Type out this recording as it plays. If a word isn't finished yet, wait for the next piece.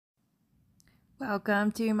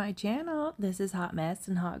Welcome to my channel. This is Hot Mess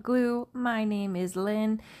and Hot Glue. My name is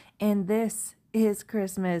Lynn and this is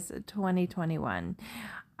Christmas 2021.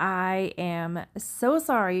 I am so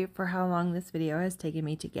sorry for how long this video has taken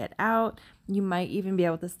me to get out. You might even be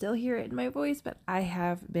able to still hear it in my voice, but I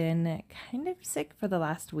have been kind of sick for the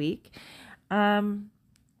last week.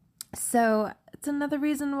 So it's another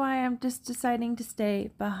reason why I'm just deciding to stay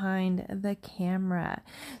behind the camera.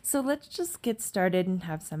 So let's just get started and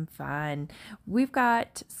have some fun. We've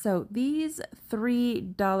got, so these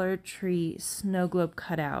 $3 Tree snow globe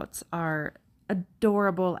cutouts are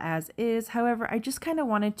adorable as is. However, I just kind of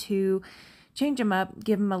wanted to change them up,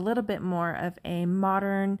 give them a little bit more of a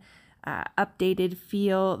modern, updated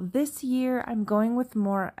feel. This year, I'm going with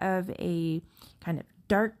more of a kind of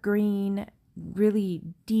dark green, really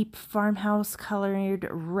deep farmhouse colored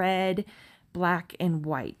red, black, and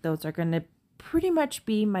white. Those are going to pretty much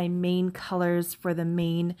be my main colors for the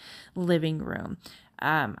main living room.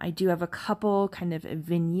 I do have a couple kind of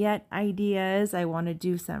vignette ideas. I want to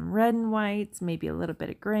do some red and whites, maybe a little bit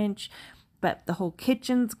of Grinch, but the whole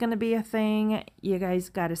kitchen's going to be a thing. You guys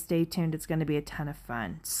got to stay tuned. It's going to be a ton of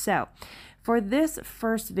fun. So for this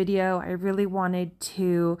first video, I really wanted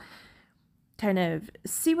to kind of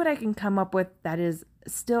see what I can come up with that is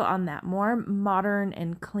still on that more modern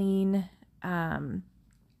and clean,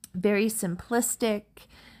 very simplistic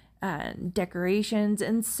decorations.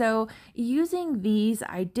 And so using these,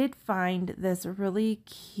 I did find this really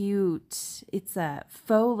cute, it's a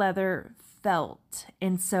faux leather felt.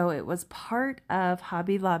 And so it was part of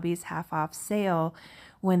Hobby Lobby's half off sale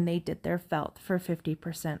when they did their felt for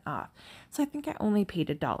 50% off. So I think I only paid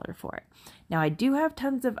 $1 for it. Now I do have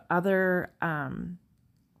tons of other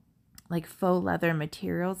like faux leather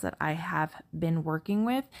materials that I have been working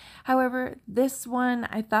with. However, this one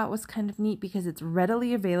I thought was kind of neat because it's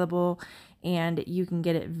readily available and you can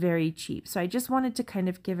get it very cheap. So I just wanted to kind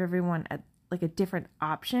of give everyone a different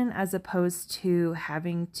option as opposed to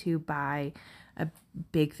having to buy a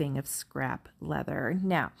big thing of scrap leather.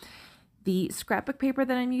 Now, the scrapbook paper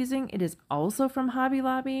that I'm using, it is also from Hobby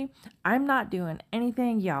Lobby. I'm not doing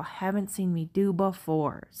anything y'all haven't seen me do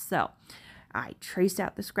before. So I traced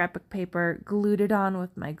out the scrapbook paper, glued it on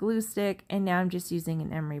with my glue stick, and now I'm just using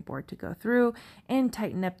an emery board to go through and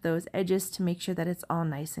tighten up those edges to make sure that it's all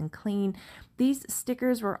nice and clean. These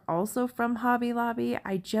stickers were also from Hobby Lobby.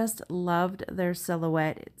 I just loved their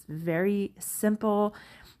silhouette. It's very simple,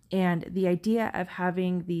 and the idea of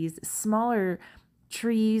having these smaller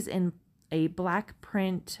trees in a black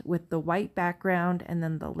print with the white background and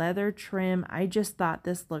then the leather trim, I just thought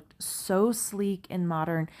this looked so sleek and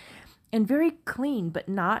modern and very clean, but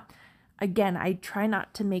not, again, I try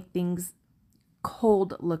not to make things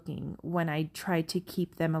cold looking when I try to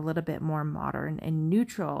keep them a little bit more modern and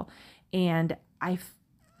neutral. And I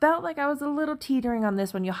felt like I was a little teetering on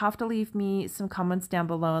this one. You'll have to leave me some comments down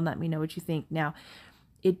below and let me know what you think. Now,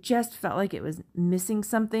 it just felt like it was missing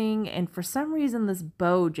something, and for some reason this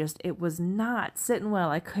bow it was not sitting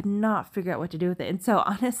well. I could not figure out what to do with it. And so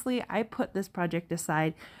honestly, I put this project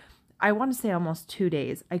aside, I want to say almost 2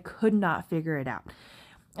 days. I could not figure it out.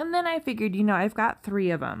 And then I figured, I've got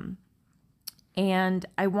 3 of them and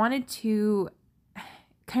I wanted to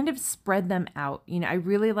kind of spread them out. I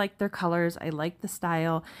really like their colors. I like the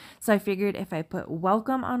style. So I figured if I put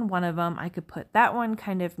welcome on one of them, I could put that one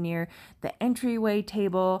kind of near the entryway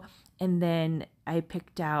table. And then I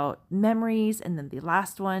picked out memories. And then the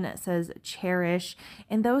last one says cherish.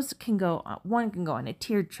 And those can go, one can go on a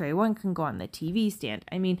tiered tray. One can go on the TV stand.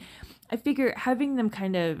 I mean, I figure having them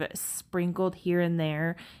kind of sprinkled here and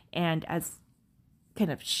there and as kind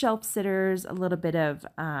of shelf sitters, a little bit of,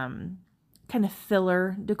 kind of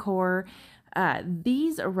filler decor.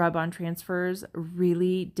 These rub-on transfers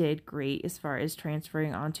really did great as far as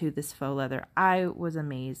transferring onto this faux leather. I was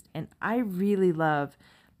amazed and I really love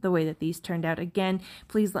the way that these turned out. Again,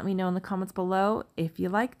 please let me know in the comments below if you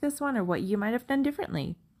like this one or what you might have done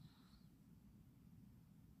differently.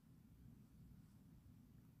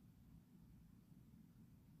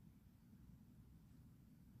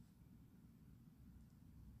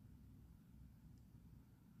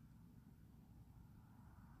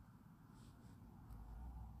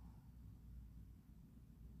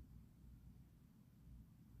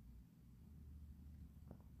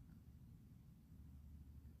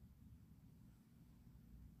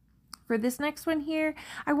 For this next one here,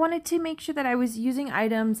 I wanted to make sure that I was using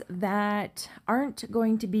items that aren't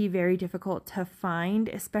going to be very difficult to find,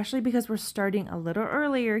 especially because we're starting a little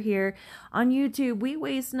earlier here on YouTube. We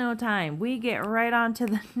waste no time. We get right on to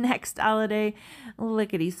the next holiday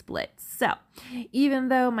lickety split. So even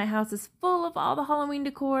though my house is full of all the Halloween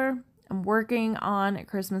decor, I'm working on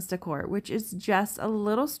Christmas decor, which is just a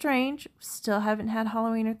little strange. Still haven't had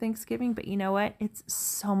Halloween or Thanksgiving, but you know what? It's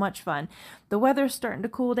so much fun. The weather's starting to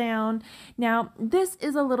cool down. Now, this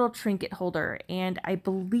is a little trinket holder, and I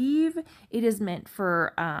believe it is meant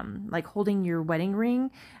for like holding your wedding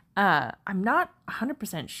ring. I'm not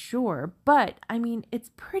 100% sure, but I mean,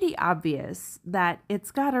 it's pretty obvious that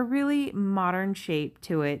it's got a really modern shape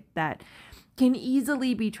to it that can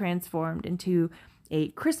easily be transformed into a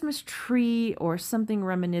Christmas tree or something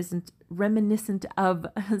reminiscent of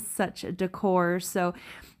such a decor. So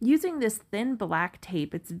using this thin black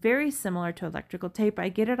tape, it's very similar to electrical tape. I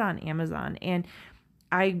get it on Amazon, and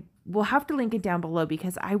I will have to link it down below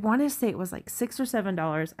because I want to say it was like $6 or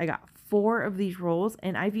 $7. I got 4 of these rolls,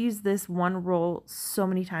 and I've used this one roll so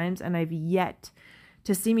many times, and I've yet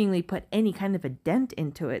to seemingly put any kind of a dent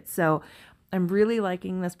into it. So I'm really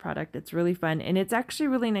liking this product. It's really fun, and it's actually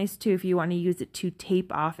really nice too if you want to use it to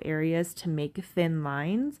tape off areas to make thin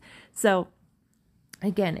lines. So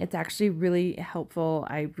again, it's actually really helpful.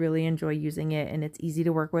 I really enjoy using it, and it's easy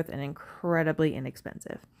to work with and incredibly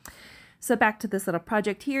inexpensive. So back to this little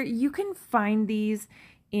project here. You can find these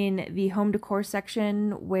in the home decor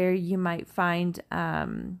section where you might find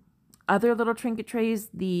other little trinket trays,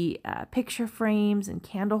 the picture frames and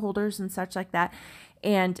candle holders and such like that.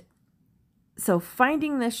 And so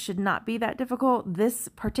finding this should not be that difficult. This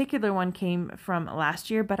particular one came from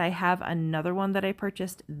last year, but I have another one that I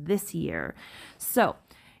purchased this year. So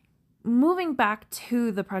moving back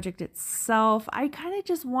to the project itself, I kind of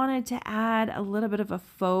just wanted to add a little bit of a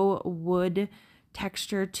faux wood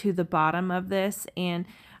texture to the bottom of this, and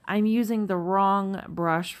I'm using the wrong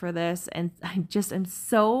brush for this, and I just am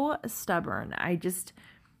so stubborn.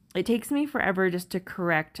 It takes me forever just to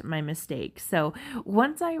correct my mistakes. So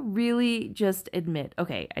once I really just admit,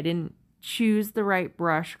 okay, I didn't choose the right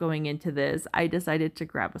brush going into this, I decided to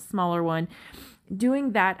grab a smaller one.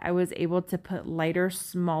 Doing that, I was able to put lighter,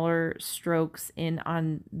 smaller strokes in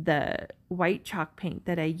on the white chalk paint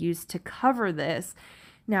that I used to cover this.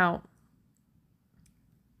 Now,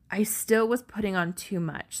 I still was putting on too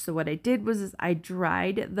much. So what I did was I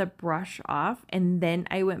dried the brush off, and then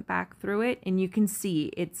I went back through it, and you can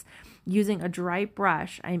see it's using a dry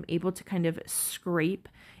brush. I'm able to kind of scrape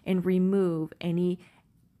and remove any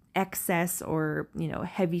excess or,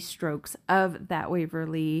 heavy strokes of that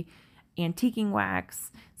Waverly antiquing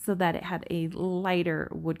wax so that it had a lighter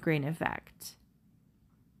wood grain effect.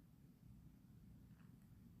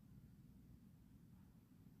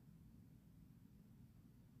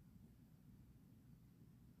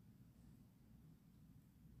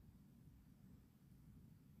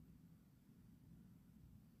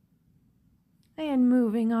 And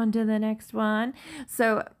moving on to the next one.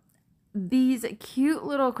 So these cute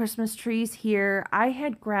little Christmas trees here, I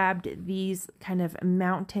had grabbed these kind of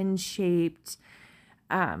mountain shaped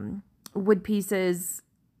wood pieces.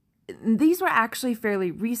 These were actually fairly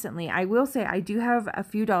recently. I will say I do have a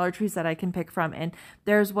few Dollar Trees that I can pick from, and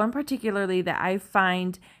there's one particularly that I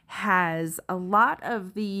find has a lot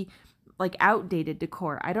of the like outdated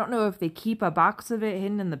decor. I don't know if they keep a box of it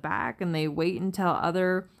hidden in the back and they wait until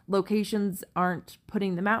other locations aren't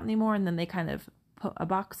putting them out anymore, and then they kind of put a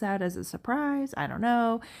box out as a surprise. I don't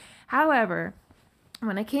know. However,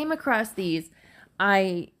 when I came across these,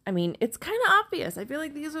 I mean, it's kind of obvious. I feel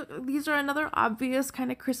like these are another obvious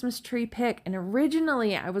kind of Christmas tree pick. And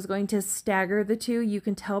originally I was going to stagger the two. You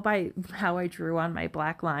can tell by how I drew on my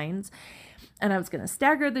black lines. And I was going to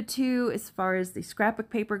stagger the two as far as the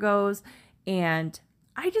scrapbook paper goes. And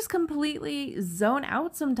I just completely zone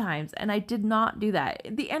out sometimes. And I did not do that.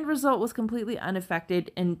 The end result was completely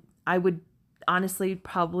unaffected. And I would honestly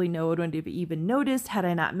probably no one would have even noticed had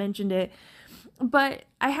I not mentioned it. But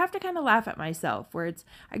I have to kind of laugh at myself where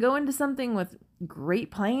I go into something with great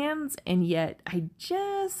plans, and yet I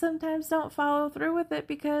just sometimes don't follow through with it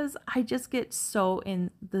because I just get so in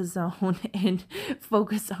the zone and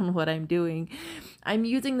focused on what I'm doing. I'm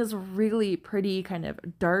using this really pretty kind of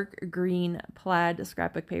dark green plaid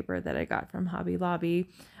scrapbook paper that I got from Hobby Lobby.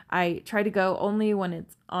 I try to go only when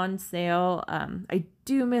it's on sale. I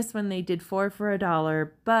do miss when they did 4 for $1,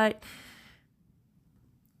 but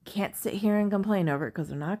can't sit here and complain over it because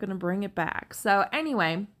they're not going to bring it back. So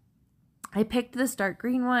anyway, I picked this dark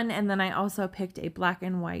green one, and then I also picked a black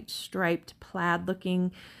and white striped plaid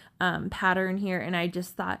looking pattern here, and I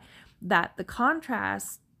just thought that the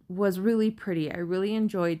contrast was really pretty. I really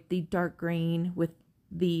enjoyed the dark green with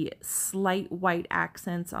the slight white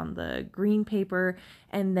accents on the green paper,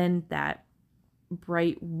 and then that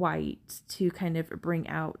bright white to kind of bring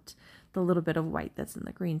out the little bit of white that's in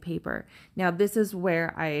the green paper. Now this is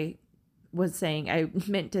where I was saying I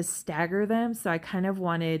meant to stagger them. So I kind of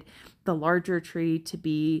wanted the larger tree to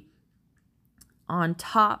be on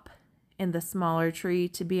top and the smaller tree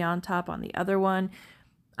to be on top on the other one.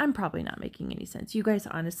 I'm probably not making any sense. You guys,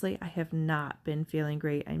 honestly, I have not been feeling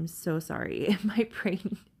great. I'm so sorry. My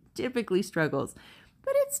brain typically struggles,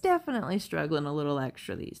 but it's definitely struggling a little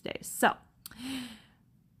extra these days. So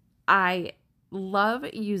I love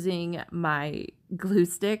using my glue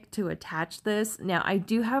stick to attach this. Now, I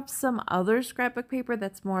do have some other scrapbook paper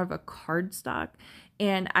that's more of a cardstock,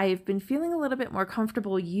 and I've been feeling a little bit more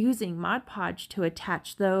comfortable using Mod Podge to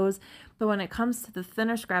attach those. But when it comes to the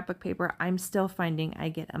thinner scrapbook paper, I'm still finding I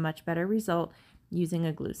get a much better result using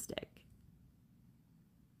a glue stick.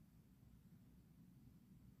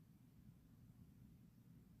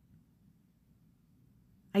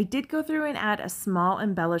 I did go through and add a small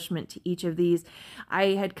embellishment to each of these.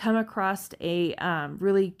 I had come across a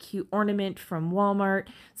really cute ornament from Walmart,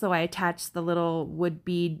 so I attached the little wood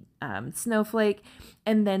bead snowflake,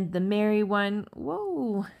 and then the Mary one,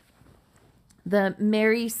 whoa, the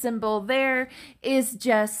Mary symbol there is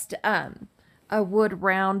just a wood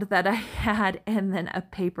round that I had, and then a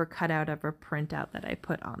paper cutout of a printout that I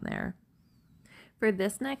put on there. For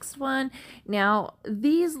this next one, now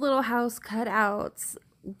these little house cutouts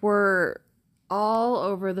were all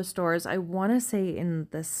over the stores. I want to say in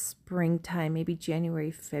the springtime, maybe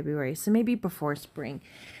January, February, so maybe before spring.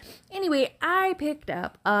 Anyway, I picked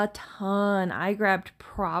up a ton. I grabbed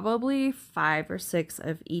probably 5 or 6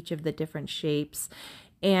 of each of the different shapes,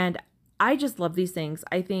 and I just love these things.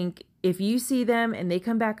 I think if you see them and they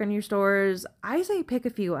come back on your stores, I say pick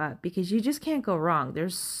a few up because you just can't go wrong.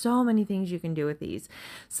 There's so many things you can do with these.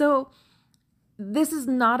 So this is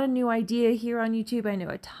not a new idea here on YouTube. I know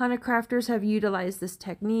a ton of crafters have utilized this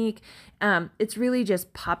technique. It's really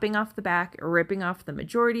just popping off the back, ripping off the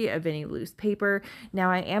majority of any loose paper. Now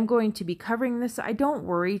I am going to be covering this, so I don't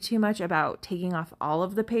worry too much about taking off all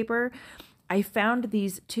of the paper. I found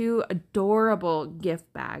these 2 adorable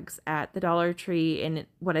gift bags at the Dollar Tree, and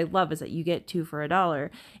what I love is that you get 2 for $1.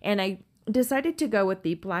 And I decided to go with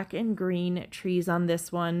the black and green trees on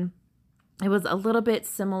this one. It was a little bit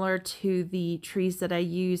similar to the trees that I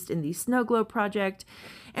used in the Snow Globe project,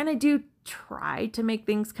 and I do try to make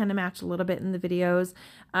things kind of match a little bit in the videos.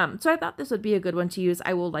 So I thought this would be a good one to use.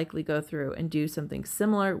 I will likely go through and do something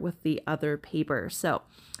similar with the other paper. So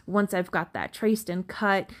once I've got that traced and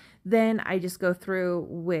cut, then I just go through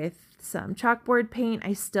with some chalkboard paint.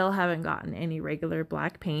 I still haven't gotten any regular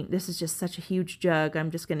black paint. This is just such a huge jug.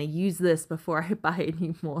 I'm just going to use this before I buy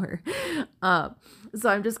any more. So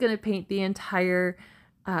I'm just going to paint the entire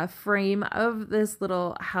frame of this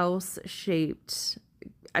little house shaped,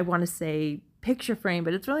 I want to say picture frame,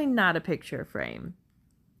 but it's really not a picture frame.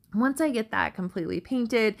 Once I get that completely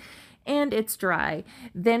painted and it's dry,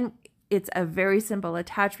 then it's a very simple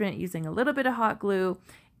attachment using a little bit of hot glue.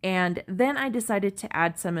 And then I decided to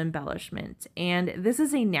add some embellishment. And this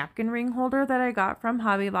is a napkin ring holder that I got from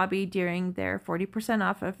Hobby Lobby during their 40%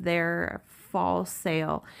 off of their fall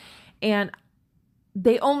sale. And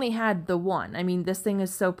they only had the one. I mean, this thing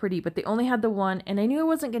is so pretty, but they only had the one, and I knew I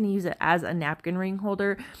wasn't going to use it as a napkin ring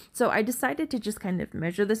holder. So I decided to just kind of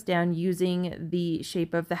measure this down using the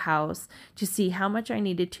shape of the house to see how much I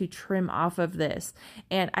needed to trim off of this.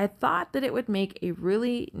 And I thought that it would make a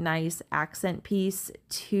really nice accent piece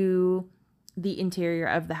to the interior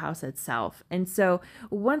of the house itself. And so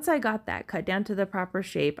once I got that cut down to the proper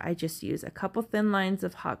shape, I just used a couple thin lines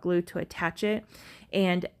of hot glue to attach it.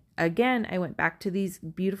 And again, I went back to these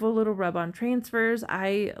beautiful little rub-on transfers.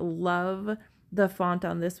 I love the font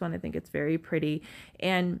on this one. I think it's very pretty.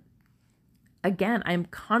 And again, I'm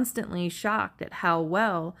constantly shocked at how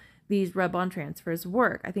well these rub-on transfers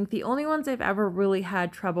work. I think the only ones I've ever really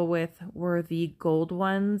had trouble with were the gold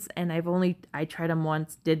ones, and I tried them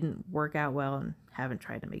once, didn't work out well, and haven't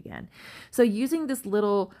tried them again. So using this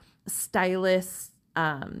little stylus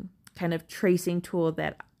kind of tracing tool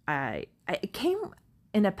that it came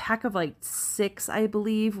in a pack of like 6, I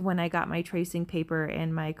believe, when I got my tracing paper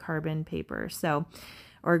and my carbon paper. So,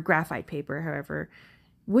 or graphite paper, however,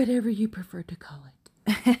 whatever you prefer to call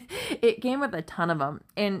it. It came with a ton of them,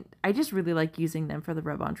 and I just really like using them for the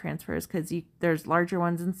rub-on transfers because there's larger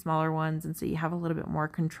ones and smaller ones, and so you have a little bit more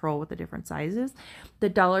control with the different sizes. The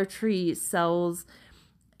Dollar Tree sells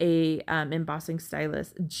a embossing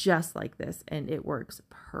stylus just like this, and it works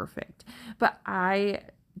perfect. But I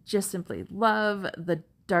just simply love the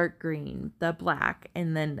dark green, the black,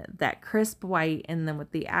 and then that crisp white, and then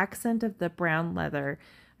with the accent of the brown leather.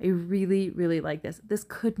 I really, really like this. This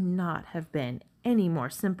could not have been any more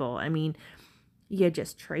simple. I mean, you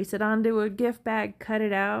just trace it onto a gift bag, cut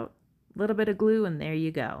it out, a little bit of glue, and there you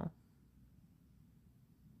go.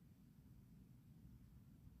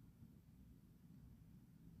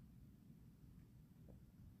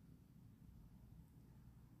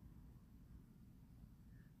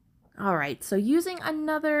 All right, so using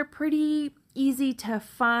another pretty easy to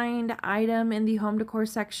find item in the home decor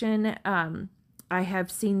section, I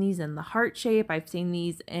have seen these in the heart shape. I've seen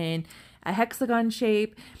these in a hexagon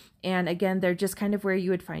shape. And again, they're just kind of where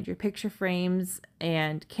you would find your picture frames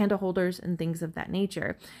and candle holders and things of that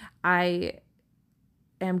nature. I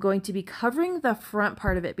am going to be covering the front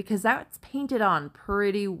part of it because that's painted on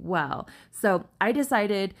pretty well. So I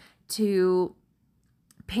decided to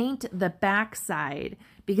paint the back side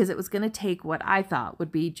because it was going to take what I thought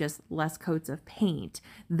would be just less coats of paint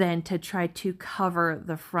than to try to cover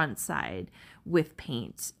the front side with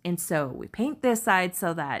paint. And so we paint this side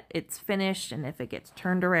so that it's finished, and if it gets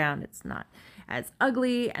turned around, it's not as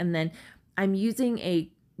ugly. And then I'm using a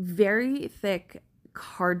very thick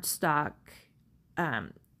cardstock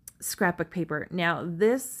scrapbook paper. Now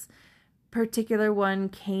this particular one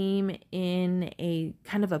came in a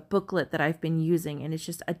kind of a booklet that I've been using, and it's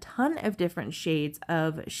just a ton of different shades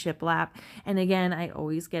of shiplap. And again, I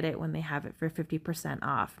always get it when they have it for 50%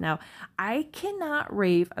 off. Now, I cannot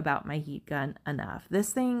rave about my heat gun enough.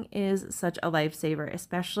 This thing is such a lifesaver,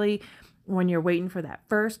 especially when you're waiting for that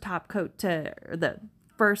first top coat or the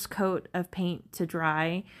first coat of paint to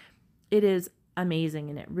dry. It is amazing,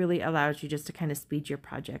 and it really allows you just to kind of speed your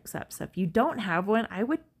projects up. So if you don't have one, I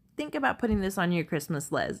would think about putting this on your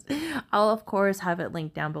Christmas list. I'll of course have it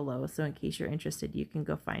linked down below, so in case you're interested, you can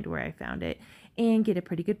go find where I found it and get a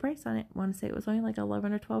pretty good price on it. I want to say it was only like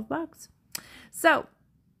 11 or 12 bucks. So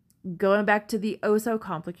going back to the oh so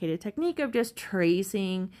complicated technique of just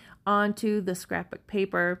tracing onto the scrapbook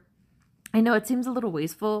paper. I know it seems a little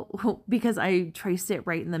wasteful because I traced it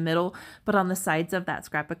right in the middle, but on the sides of that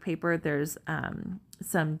scrapbook paper, there's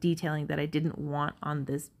some detailing that I didn't want on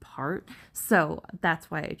this part. So that's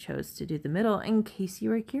why I chose to do the middle, in case you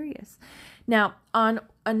were curious. Now, on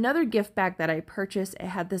another gift bag that I purchased, it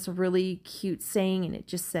had this really cute saying, and it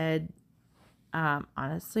just said,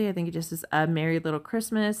 honestly, I think it just is a Merry Little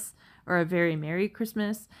Christmas, or a Very Merry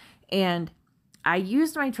Christmas. And I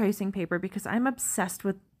used my tracing paper because I'm obsessed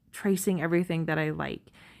with tracing everything that I like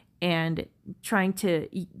and trying to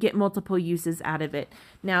get multiple uses out of it.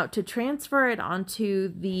 Now, to transfer it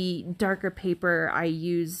onto the darker paper, I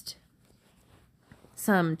used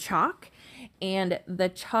some chalk, and the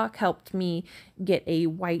chalk helped me get a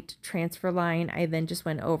white transfer line. I then just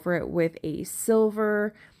went over it with a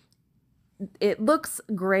silver. It looks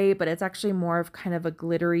gray, but it's actually more of kind of a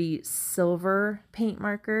glittery silver paint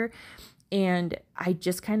marker. And I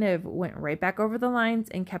just kind of went right back over the lines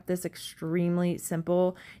and kept this extremely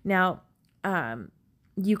simple. Now,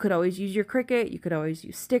 you could always use your Cricut. You could always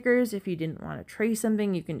use stickers. If you didn't want to trace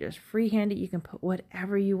something, you can just freehand it. You can put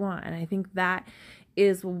whatever you want. And I think that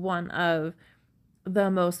is one of the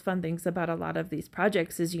most fun things about a lot of these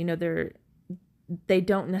projects is, you know, they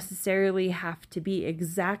don't necessarily have to be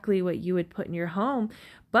exactly what you would put in your home,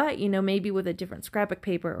 but, you know, maybe with a different scrapbook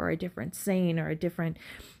paper or a different saying or a different,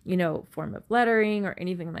 you know, form of lettering or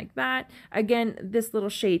anything like that. Again, this little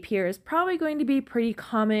shape here is probably going to be pretty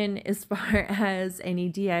common as far as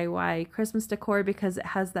any DIY Christmas decor because it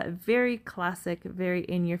has that very classic, very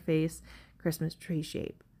in-your-face Christmas tree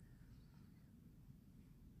shape.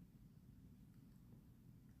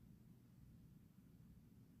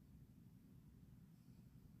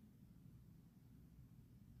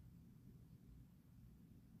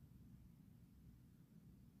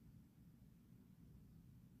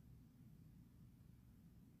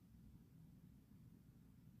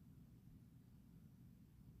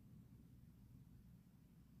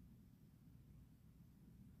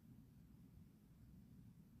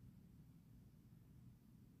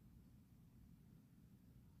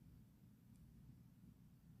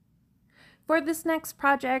 For this next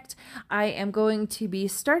project, I am going to be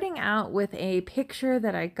starting out with a picture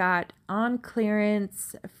that I got on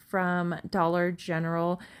clearance from Dollar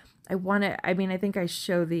General. I think I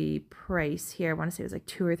show the price here. I want to say it was like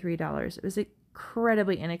 $2 or $3. It was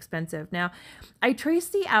incredibly inexpensive. Now, I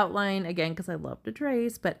traced the outline again because I love to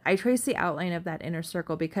trace, but I traced the outline of that inner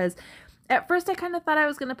circle because at first I kind of thought I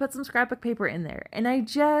was going to put some scrapbook paper in there, and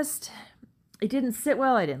it didn't sit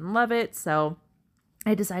well. I didn't love it, so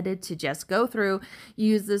I decided to just go through,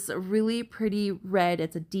 use this really pretty red.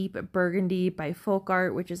 It's a deep burgundy by Folk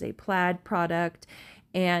Art, which is a plaid product.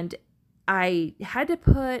 And I had to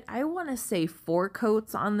put, I want to say 4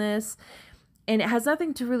 coats on this. And it has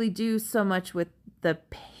nothing to really do so much with the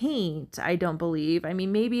paint, I don't believe. I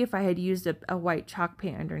mean, maybe if I had used a white chalk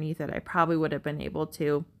paint underneath it, I probably would have been able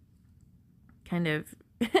to kind of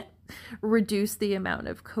reduce the amount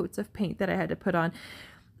of coats of paint that I had to put on.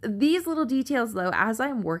 These little details, though, as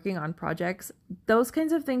I'm working on projects, those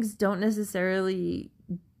kinds of things don't necessarily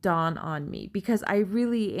dawn on me, because I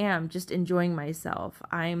really am just enjoying myself.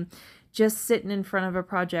 I'm just sitting in front of a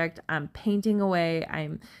project, I'm painting away,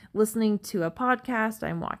 I'm listening to a podcast,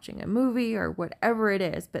 I'm watching a movie or whatever it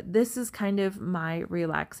is. But this is kind of my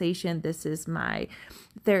relaxation. This is my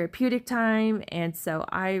therapeutic time. And so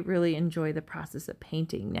I really enjoy the process of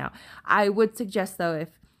painting. Now, I would suggest though, if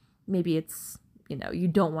maybe it's, you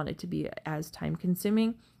don't want it to be as time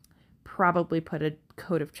consuming, probably put a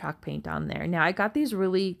coat of chalk paint on there. Now, I got these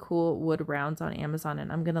really cool wood rounds on Amazon,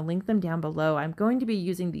 and I'm going to link them down below. I'm going to be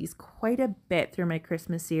using these quite a bit through my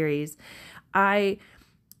Christmas series. I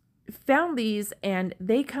found these and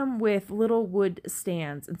they come with little wood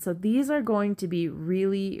stands. And so these are going to be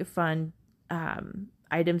really fun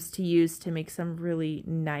items to use to make some really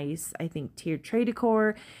nice, I think, tiered tray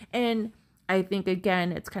decor. And I think,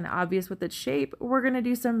 again, it's kind of obvious with its shape. We're going to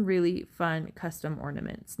do some really fun custom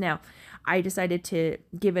ornaments. Now, I decided to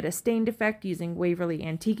give it a stained effect using Waverly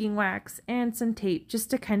antiquing wax and some tape just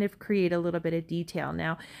to kind of create a little bit of detail.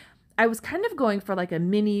 Now, I was kind of going for like a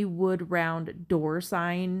mini wood round door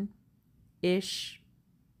sign-ish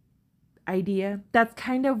idea. That's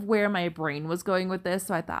kind of where my brain was going with this.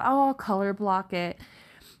 So I thought, oh, I'll color block it.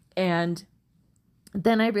 And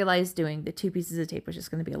then I realized doing the 2 pieces of tape was just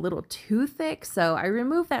going to be a little too thick. So I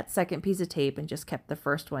removed that second piece of tape and just kept the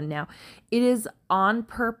first one. Now, it is on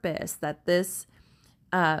purpose that this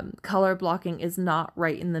color blocking is not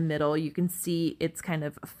right in the middle. You can see it's kind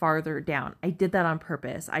of farther down. I did that on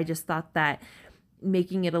purpose. I just thought that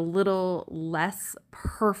making it a little less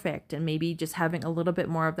perfect and maybe just having a little bit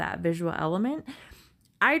more of that visual element,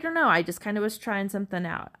 I don't know. I just kind of was trying something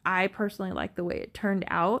out. I personally like the way it turned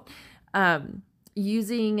out.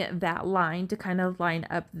 Using that line to kind of line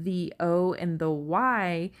up the O and the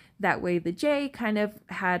Y, that way the J kind of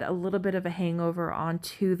had a little bit of a hangover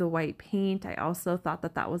onto the white paint. I also thought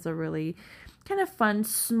that that was a really kind of fun,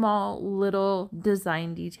 small little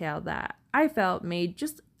design detail that I felt made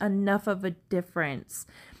just enough of a difference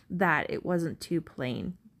that it wasn't too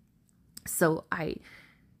plain. So I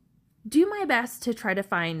do my best to try to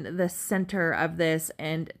find the center of this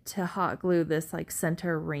and to hot glue this like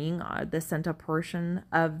center ring, the center portion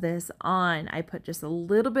of this on. I put just a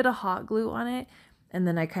little bit of hot glue on it and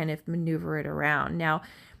then I kind of maneuver it around. Now,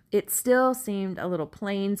 it still seemed a little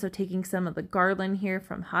plain, so taking some of the garland here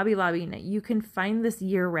from Hobby Lobby, now you can find this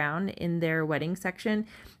year round in their wedding section,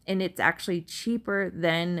 and it's actually cheaper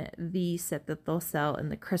than the set that they'll sell in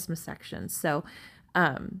the Christmas section. So,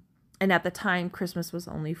 and at the time, Christmas was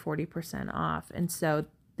only 40% off. And so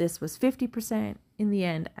this was 50%. In the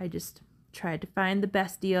end, I just tried to find the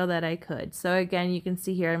best deal that I could. So again, you can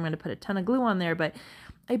see here, I'm going to put a ton of glue on there, but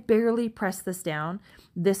I barely press this down.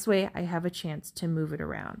 This way I have a chance to move it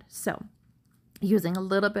around. So using a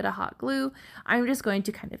little bit of hot glue, I'm just going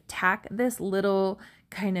to kind of tack this little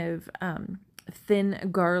kind of thin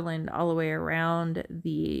garland all the way around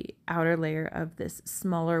the outer layer of this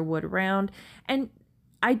smaller wood round. And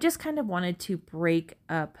I just kind of wanted to break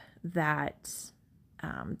up that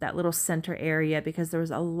that little center area because there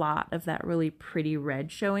was a lot of that really pretty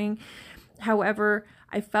red showing. However,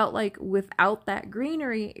 I felt like without that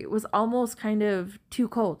greenery, it was almost kind of too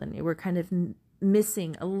cold and we were kind of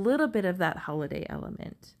missing a little bit of that holiday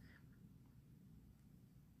element.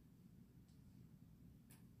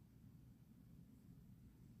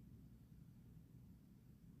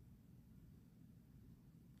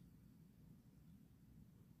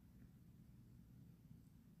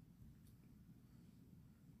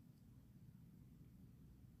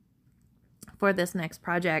 For this next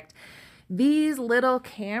project, these little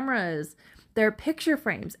cameras, they're picture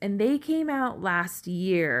frames and they came out last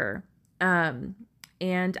year.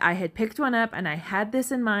 And I had picked one up and I had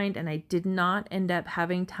this in mind and I did not end up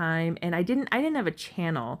having time, and I didn't have a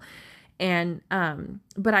channel. And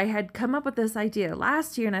but I had come up with this idea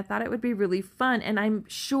last year and I thought it would be really fun. And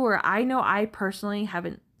I know I personally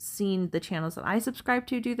haven't seen the channels that I subscribe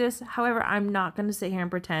to do this. However, I'm not going to sit here and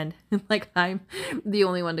pretend like I'm the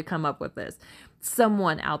only one to come up with this.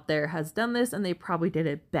 Someone out there has done this and they probably did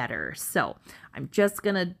it better. So I'm just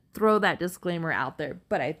going to throw that disclaimer out there.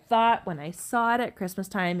 But I thought when I saw it at Christmas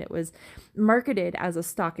time, it was marketed as a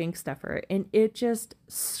stocking stuffer and it just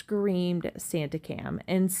screamed Santa Cam.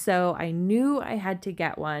 And so I knew I had to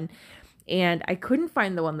get one. And I couldn't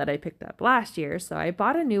find the one that I picked up last year, so I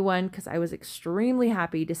bought a new one because I was extremely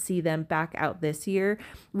happy to see them back out this year,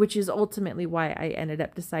 which is ultimately why I ended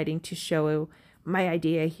up deciding to show my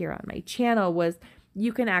idea here on my channel. Was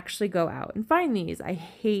you can actually go out and find these. I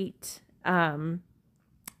hate when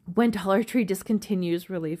Dollar Tree discontinues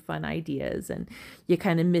really fun ideas and you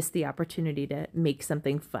kind of miss the opportunity to make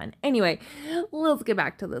something fun. Anyway, let's get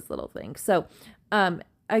back to this little thing. So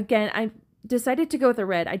again, I decided to go with a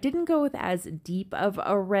red. I didn't go with as deep of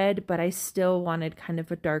a red, but I still wanted kind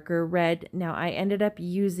of a darker red. Now I ended up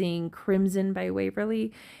using Crimson by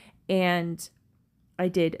Waverly, and I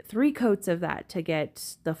did 3 coats of that to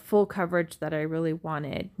get the full coverage that I really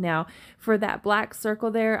wanted. Now, for that black circle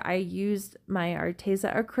there, I used my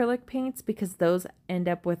Arteza acrylic paints because those end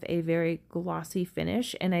up with a very glossy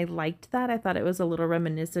finish, and I liked that. I thought it was a little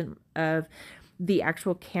reminiscent of the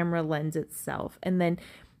actual camera lens itself. And then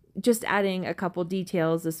just adding a couple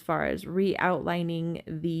details as far as re-outlining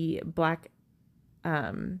the black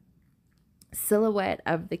silhouette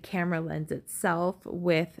of the camera lens itself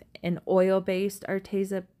with an oil-based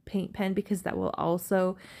Arteza paint pen, because that will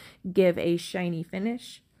also give a shiny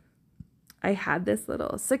finish. I had this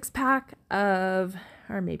little 6-pack of,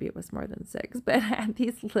 or maybe it was more than 6, but I had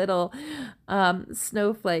these little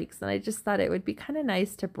snowflakes, and I just thought it would be kind of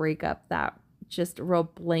nice to break up that just real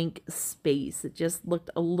blank space. It just looked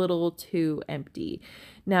a little too empty.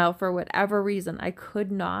 Now, for whatever reason, I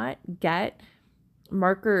could not get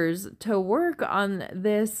markers to work on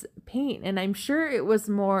this paint, and I'm sure it was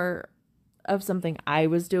more of something I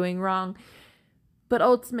was doing wrong, but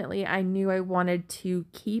ultimately I knew I wanted to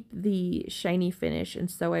keep the shiny finish, and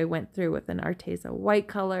so I went through with an Arteza white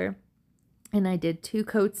color, and I did 2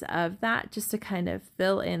 coats of that just to kind of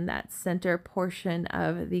fill in that center portion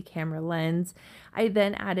of the camera lens. I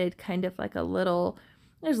then added kind of like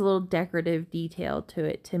there's a little decorative detail to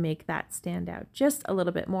it to make that stand out just a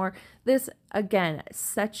little bit more. This, again,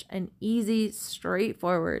 such an easy,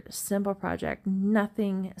 straightforward, simple project.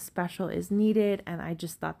 Nothing special is needed, and I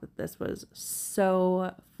just thought that this was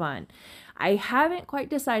so fun. I haven't quite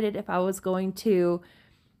decided if I was going to,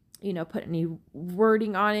 put any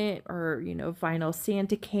wording on it, or, vinyl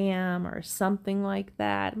Santa cam or something like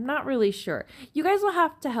that. I'm not really sure. You guys will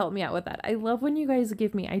have to help me out with that. I love when you guys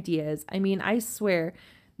give me ideas. I mean, I swear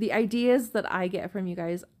the ideas that I get from you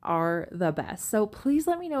guys are the best. So please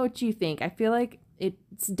let me know what you think. I feel like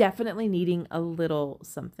it's definitely needing a little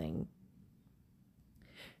something.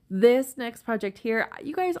 This next project here,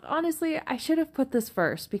 you guys, honestly, I should have put this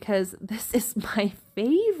first because this is my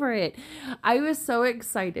favorite. I was so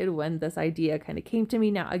excited when this idea kind of came to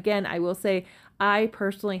me. Now, again, I will say I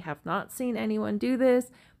personally have not seen anyone do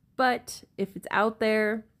this, but if it's out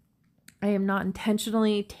there, I am not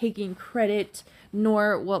intentionally taking credit,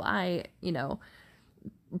 nor will I,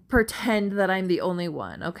 pretend that I'm the only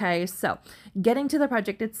one. Okay, so getting to the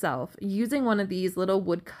project itself, using one of these little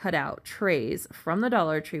wood cutout trays from the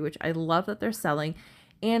Dollar Tree, which I love that they're selling,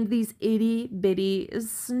 and these itty bitty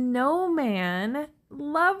snowman.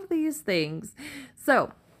 Love these things.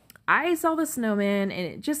 So I saw the snowman and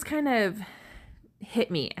it just kind of hit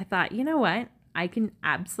me. I thought, you know what? I can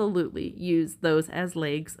absolutely use those as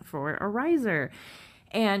legs for a riser.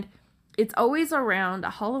 And it's always around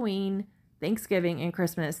Halloween, Thanksgiving, and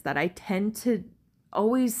Christmas that I tend to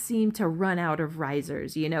always seem to run out of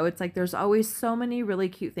risers. It's like there's always so many really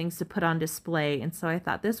cute things to put on display. And so I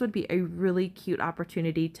thought this would be a really cute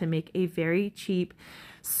opportunity to make a very cheap,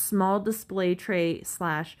 small display tray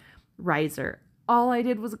 / riser. All I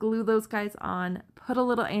did was glue those guys on, put a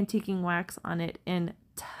little antiquing wax on it, and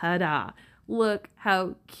ta-da! Look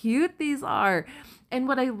how cute these are. And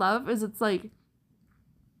what I love is it's like,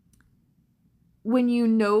 when you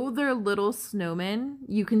know they're little snowmen,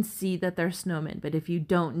 you can see that they're snowmen. But if you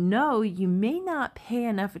don't know, you may not pay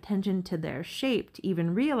enough attention to their shape to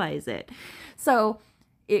even realize it. So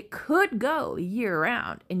it could go year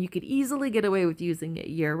round, and you could easily get away with using it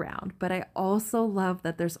year round. But I also love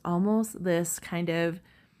that there's almost this kind of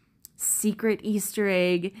secret Easter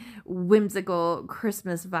egg, whimsical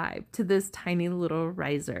Christmas vibe to this tiny little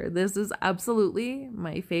riser. This is absolutely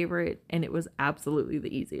my favorite, and it was absolutely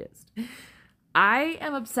the easiest. I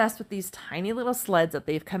am obsessed with these tiny little sleds that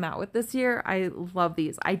they've come out with this year. I love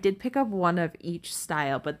these. I did pick up one of each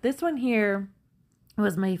style, but this one here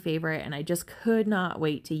was my favorite, and I just could not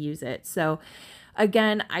wait to use it. So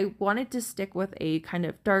again, I wanted to stick with a kind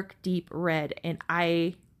of dark, deep red, and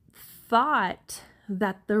I thought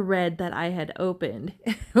that the red that I had opened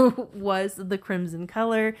was the crimson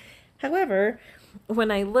color. However,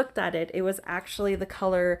 when I looked at it, it was actually the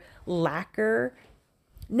color lacquer.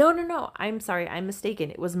 No, I'm sorry, I'm mistaken.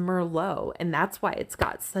 It was Merlot, and that's why it's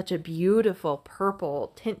got such a beautiful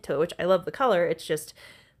purple tint to it, which I love the color. It's just,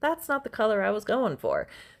 that's not the color I was going for.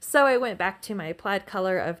 So I went back to my plaid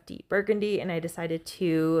color of deep burgundy, and I decided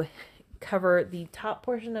to cover the top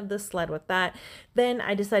portion of the sled with that. Then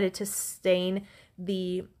I decided to stain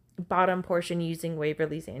the bottom portion using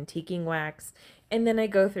Waverly's antiquing wax. And then I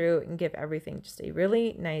go through and give everything just a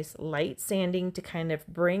really nice light sanding to kind of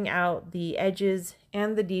bring out the edges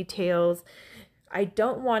and the details. I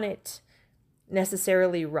don't want it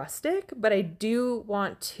necessarily rustic, but I do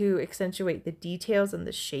want to accentuate the details and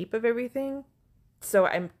the shape of everything. So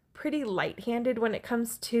I'm pretty light-handed when it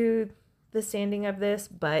comes to the sanding of this,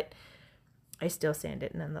 but I still sand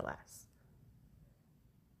it nonetheless.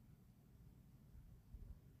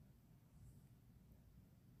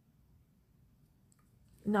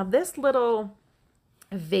 Now this little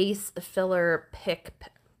vase filler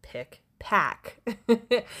pack,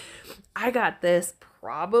 I got this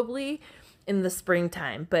probably in the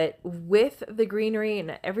springtime, but with the greenery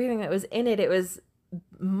and everything that was in it, it was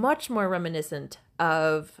much more reminiscent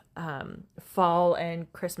of fall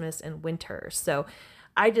and Christmas and winter. So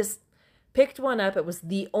I just picked one up. It was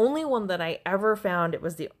the only one that I ever found. It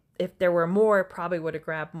was if there were more, I probably would have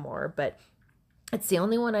grabbed more, but it's the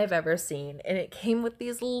only one I've ever seen. And it came with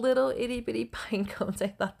these little itty bitty pine cones. I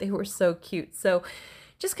thought they were so cute. So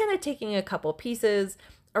just kind of taking a couple pieces,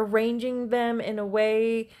 arranging them in a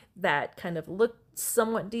way that kind of looked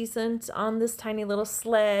somewhat decent on this tiny little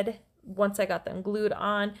sled. Once I got them glued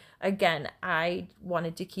on, again, I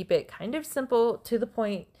wanted to keep it kind of simple to the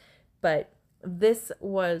point, but this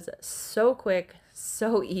was so quick,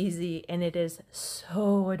 so easy, and it is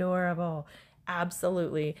so adorable.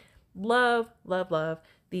 Absolutely love, love, love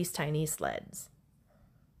these tiny sleds.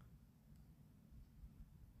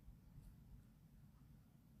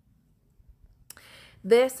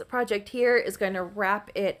 This project here is going to wrap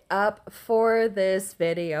it up for this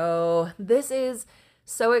video. This is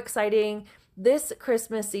so exciting. This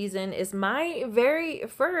Christmas season is my very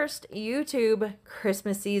first YouTube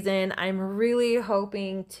Christmas season. I'm really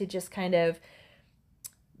hoping to just kind of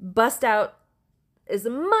bust out as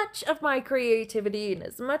much of my creativity and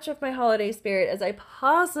as much of my holiday spirit as I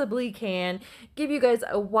possibly can. Give you guys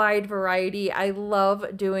a wide variety. I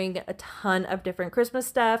love doing a ton of different Christmas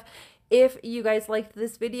stuff. If you guys liked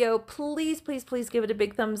this video, please, please, please give it a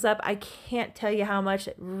big thumbs up. I can't tell you how much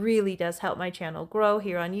it really does help my channel grow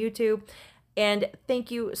here on YouTube. And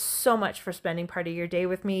thank you so much for spending part of your day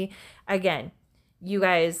with me. Again, you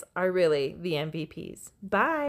guys are really the MVPs. Bye.